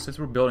Freeman's Fixture since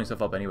we're building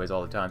stuff up anyways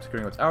all the time.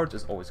 Securing what's ours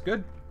is always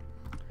good.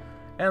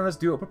 And let's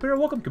do a prepare a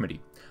welcome committee.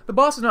 The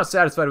boss is not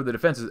satisfied with the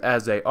defenses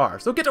as they are,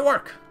 so get to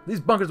work! These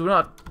bunkers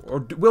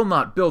will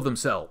not build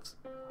themselves.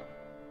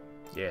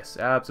 Yes,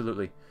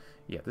 absolutely.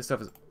 Yeah, this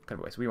stuff is kind of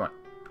a waste. We want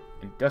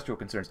industrial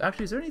concerns.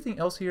 Actually, is there anything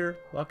else here?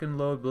 Lock and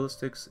load,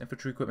 ballistics,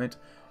 infantry equipment,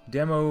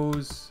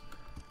 demos,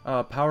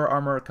 power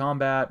armor,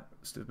 combat,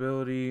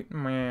 stability.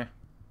 Meh.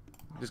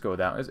 Just go with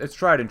that. It's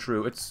tried and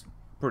true. It's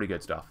pretty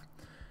good stuff.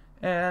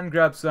 And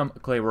grab some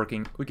clay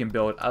working. We can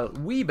build a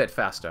wee bit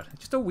faster.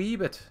 Just a wee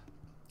bit.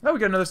 Oh, we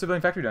got another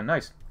civilian factory done.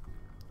 Nice.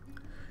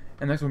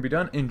 And the next one will be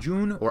done in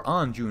June or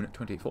on June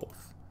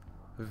 24th.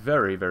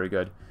 Very, very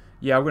good.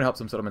 Yeah, we're going to help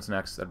some settlements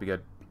next. That'd be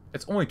good.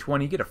 It's only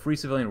 20. You get a free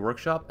civilian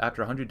workshop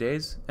after 100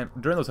 days. And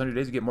during those 100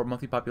 days, you get more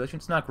monthly population.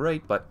 It's not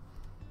great, but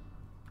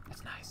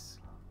it's nice.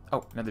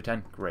 Oh, another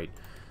 10. Great.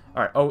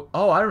 All right.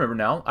 Oh, I remember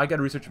now. I got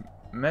to research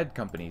med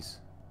companies.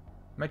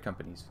 Med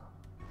companies.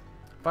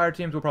 Fire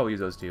teams, we'll probably use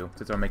those too,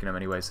 since I'm making them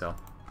anyway, so.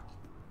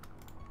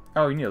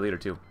 Oh, you need a leader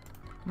too.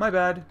 My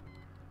bad.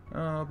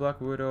 Oh,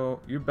 Black Widow.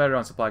 You're better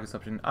on supply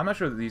consumption. I'm not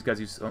sure that these guys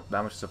use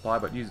that much supply,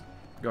 but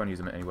go and use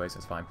them anyways.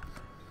 That's fine.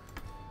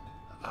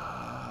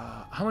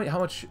 How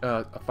much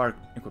fire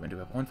equipment do we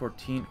have?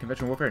 114.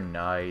 Conventional warfare.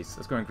 Nice.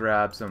 Let's go and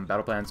grab some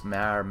battle plans.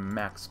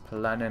 Max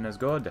planning is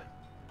good.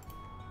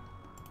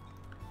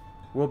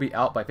 We'll be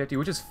out by 50,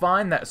 which is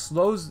fine. That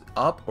slows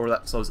up, or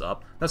that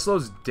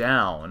slows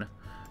down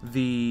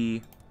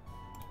the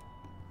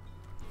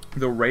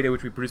rate at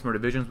which we produce more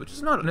divisions, which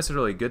is not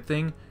necessarily a good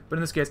thing, but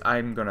in this case,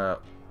 I'm gonna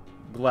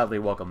gladly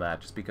welcome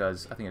that, just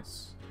because I think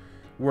it's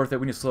worth it.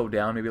 We need to slow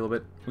down maybe a little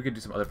bit. We could do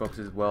some other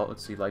focuses as well.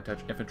 Let's see, light touch,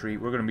 infantry.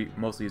 We're gonna be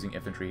mostly using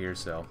infantry here,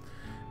 so.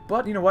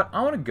 But you know what?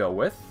 I want to go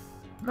with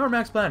our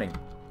max planning.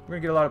 We're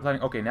gonna get a lot of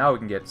planning. Okay, now we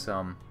can get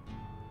some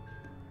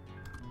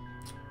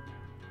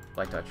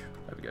light touch.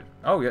 That'd be good.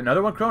 Oh, yeah,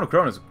 another one.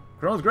 Chrono's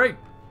great.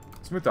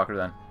 Smooth talker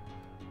then.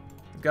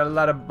 Got a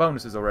lot of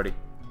bonuses already.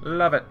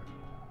 Love it.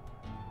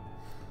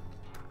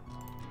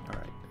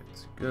 Alright,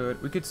 that's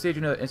good. We could stage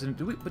another incident.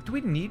 Do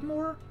we need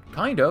more?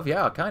 Kind of,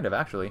 yeah, kind of,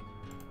 actually.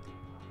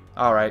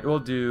 Alright, I'll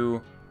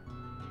do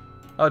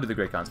the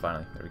Great Khans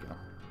finally. There we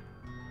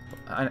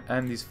go.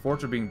 And these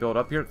forts are being built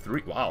up here.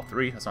 3. Wow,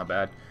 3. That's not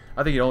bad.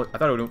 I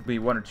thought it would be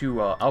 1 or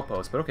 2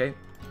 outposts, but okay.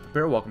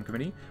 Prepare a welcome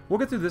committee. We'll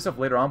get through this stuff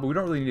later on, but we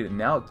don't really need it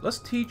now. Let's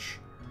teach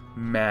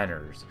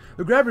manners.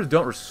 The grabbers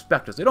don't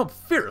respect us. They don't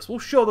fear us. We'll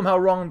show them how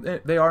wrong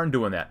they are in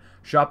doing that.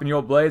 Sharpen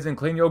your blades and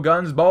clean your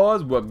guns,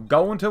 boys. We're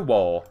going to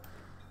war.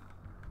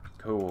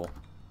 Cool.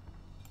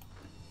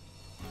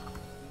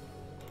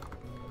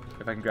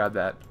 If I can grab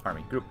that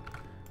army group.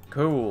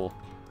 Cool.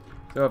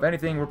 So if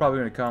anything, we're probably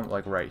going to come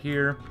like right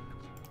here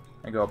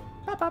and go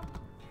pop pop.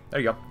 There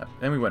you go.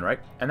 Then we win, right?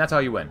 And that's how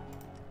you win.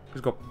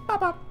 Just go pop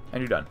pop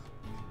and you're done.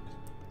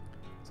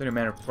 Send your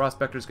manner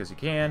prospectors because you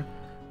can.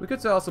 We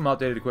could sell some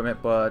outdated equipment,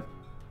 but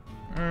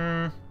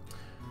I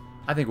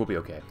think we'll be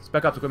okay.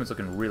 Spec Ops equipment's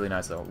looking really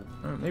nice though.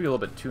 Maybe a little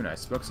bit too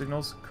nice. Smoke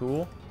signals,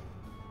 cool.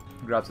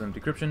 Grab some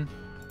decryption.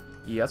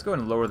 Yeah, let's go ahead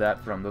and lower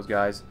that from those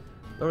guys.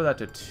 Lower that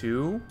to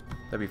 2.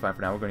 That'd be fine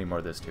for now. We're going to need more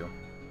of this too.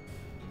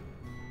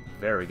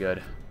 Very good.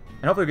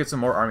 And hopefully we get some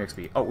more army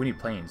XP. Oh, we need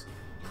planes.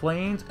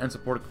 Planes and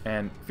support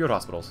and field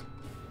hospitals.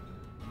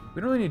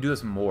 We don't really need to do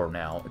this more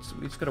now.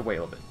 We just gotta wait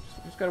a little bit.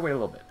 Just gotta wait a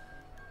little bit.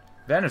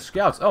 Vanished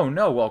scouts. Oh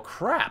no, well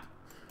crap.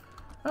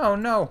 Oh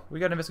no, we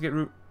gotta investigate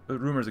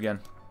rumors again.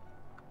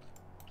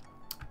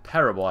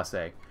 Terrible, I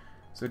say.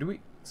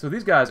 So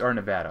these guys are in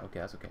Nevada. Okay,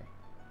 that's okay.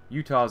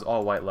 Utah's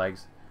all white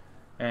legs.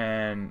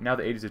 And now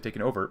the 80s have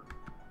taken over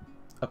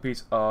a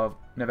piece of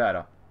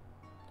Nevada.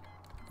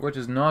 Which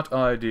is not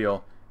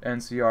ideal.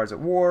 NCR's at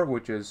war,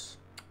 which is...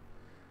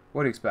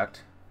 What do you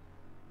expect?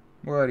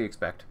 What do you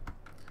expect?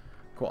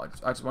 Cool,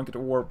 I just want to get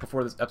to war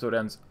before this episode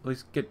ends. At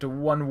least get to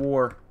one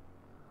war.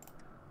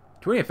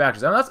 28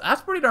 factories. I mean,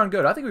 that's pretty darn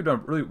good. I think we've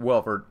done really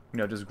well for, you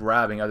know, just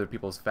grabbing other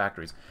people's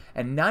factories.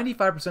 And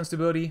 95%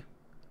 stability.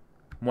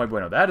 Muy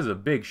bueno. That is a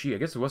big sheet. I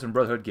guess the Western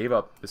Brotherhood gave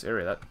up this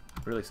area. That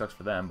really sucks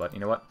for them. But you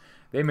know what?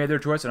 They made their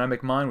choice, and I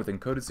make mine with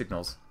encoded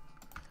signals.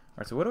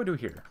 Alright, so what do I do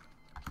here?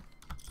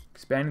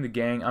 Expanding the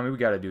gang. I mean, we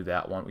got to do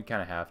that one. We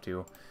kind of have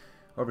to.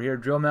 Over here,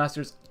 drill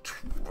masters.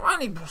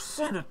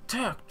 20%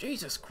 attack.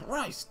 Jesus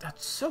Christ.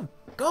 That's so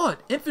good.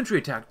 Infantry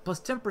attack plus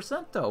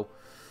 10% though.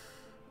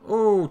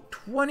 Oh,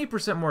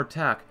 20% more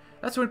attack.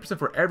 That's 20%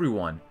 for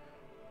everyone.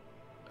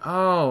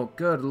 Oh,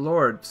 good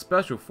lord.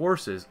 Special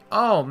forces.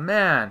 Oh,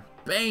 man.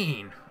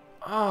 Bane.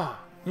 Oh.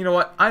 You know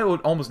what? I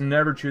would almost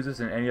never choose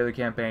this in any other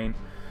campaign.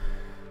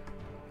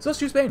 So let's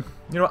choose Bane.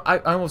 You know what? I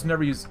almost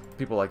never use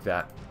people like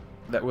that.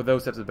 With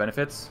those types of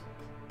benefits.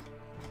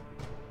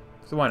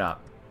 So why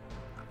not?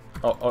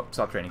 Oh,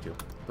 stop training too.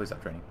 Please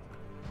stop training.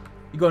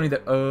 You go need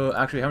that.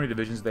 Actually, how many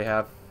divisions do they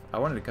have? I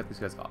wanted to cut these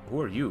guys off.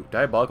 Who are you?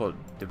 Diabolical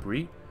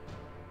debris?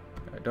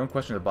 Don't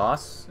question the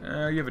boss.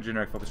 You have a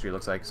generic focus tree, it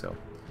looks like, so.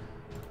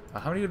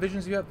 How many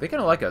divisions do you have? They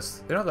kind of like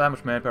us. They don't have that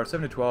much manpower.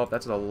 7 to 12.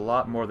 That's a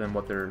lot more than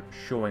what they're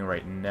showing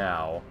right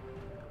now.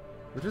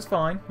 Which is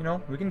fine. You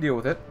know, we can deal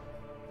with it.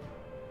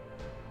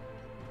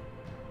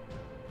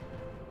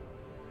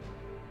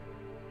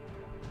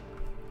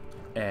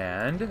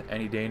 And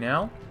any day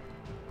now.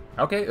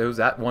 Okay, it was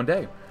that one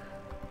day.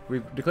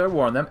 We've declared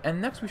war on them,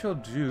 and next we shall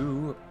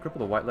do cripple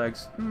the white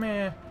legs.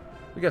 Meh.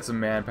 We got some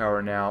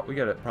manpower now. We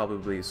gotta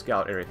probably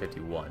scout Area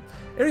 51.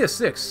 Area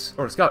 6,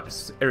 or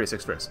scout Area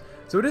 6 first.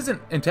 So it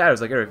isn't in tatters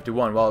like Area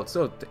 51. While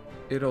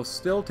it'll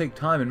still take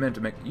time and men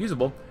to make it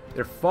usable,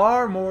 there are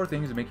far more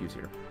things to make use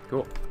here.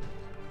 Cool.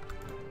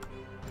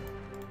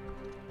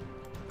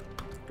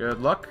 Good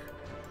luck.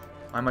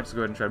 I might just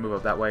go ahead and try to move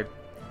up that way.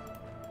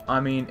 I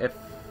mean, if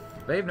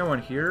they have no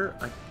one here,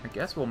 I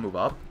guess we'll move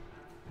up.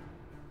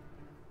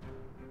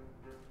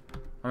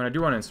 I mean, I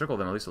do want to encircle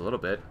them at least a little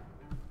bit.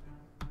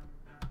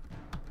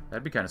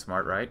 That'd be kind of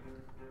smart, right?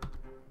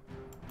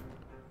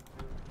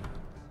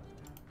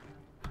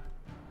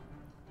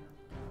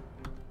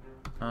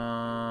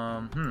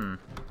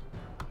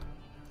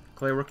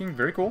 Clay working,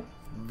 very cool.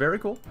 Very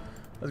cool.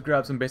 Let's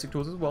grab some basic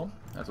tools as well.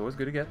 That's always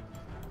good to get.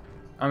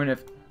 I mean,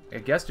 I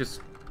guess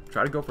just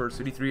try to go for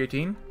City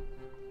 318.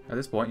 At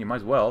this point, you might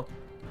as well.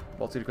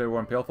 Vault City, declare war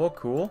on Pale Folk,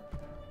 cool.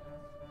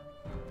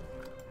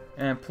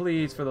 And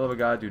please, for the love of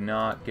God, do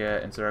not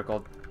get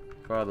encircled.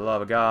 For the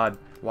love of God,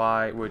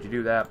 why would you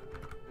do that?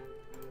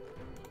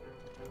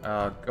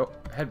 Go,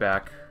 head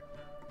back.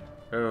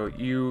 Oh,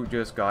 you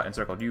just got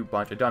encircled, you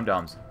bunch of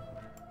dum-dums.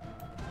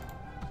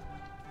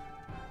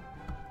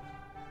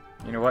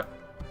 You know what?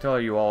 Tell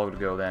you all to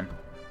go then.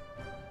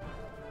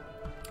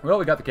 Well,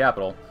 we got the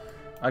capital.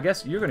 I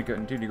guess you're going to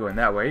continue going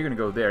that way. You're going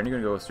to go there, and you're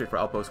going to go straight for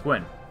Outpost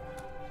Quinn.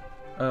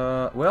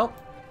 Well,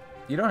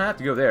 you don't have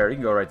to go there. You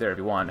can go right there if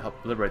you want to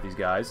help liberate these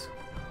guys.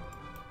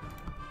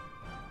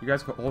 You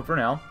guys hold for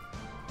now.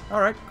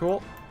 Alright,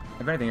 cool.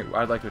 If anything,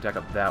 I'd like to attack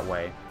up that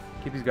way.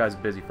 Keep these guys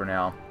busy for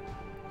now.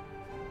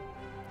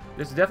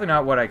 This is definitely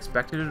not what I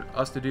expected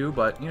us to do,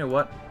 but you know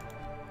what?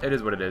 It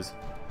is what it is.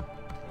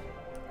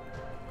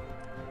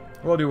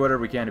 We'll do whatever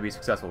we can to be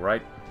successful,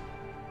 right?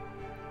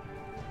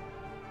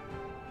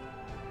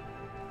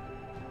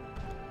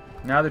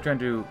 Now they're trying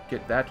to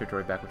get that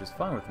territory back, which is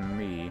fine with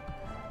me.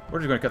 We're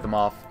just going to cut them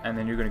off, and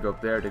then you're going to go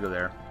up there to go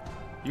there.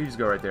 You just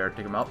go right there,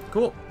 take them out.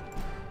 Cool.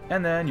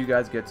 And then you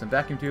guys get some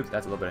vacuum tubes.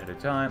 That's a little bit ahead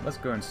of time. Let's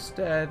go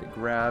instead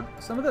grab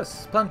some of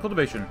this. Plant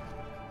cultivation.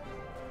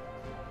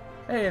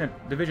 Hey, and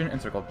a division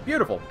encircled.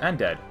 Beautiful. And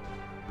dead.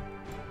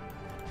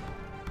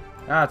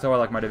 That's how I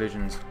like my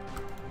divisions.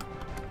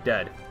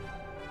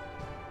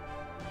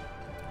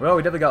 Well,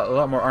 we definitely got a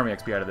lot more army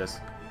XP out of this.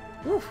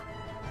 Woof.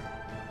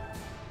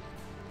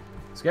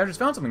 Scavengers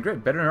found something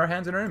great. Better in our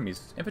hands than our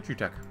enemies. Infantry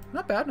tech.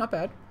 Not bad, not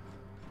bad.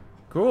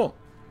 Cool.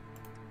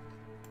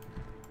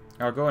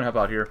 I'll go and help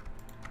out here.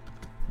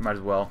 Might as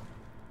well.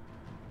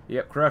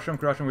 Yep, crush them,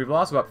 crush them. We've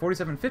lost about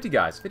 47, 50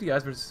 guys. 50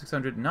 guys versus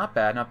 600. Not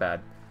bad, not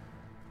bad.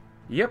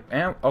 Yep,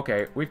 and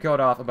okay, we've killed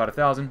off about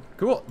 1,000.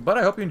 Cool, but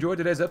I hope you enjoyed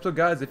today's episode,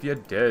 guys. If you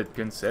did,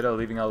 consider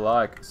leaving a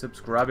like,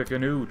 subscribe if you're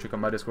new, check out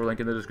my Discord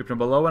link in the description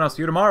below, and I'll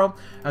see you tomorrow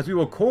as we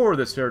will core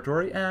this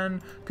territory and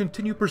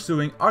continue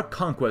pursuing our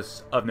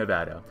conquest of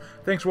Nevada.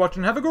 Thanks for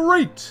watching, have a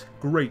great,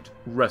 great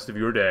rest of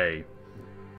your day.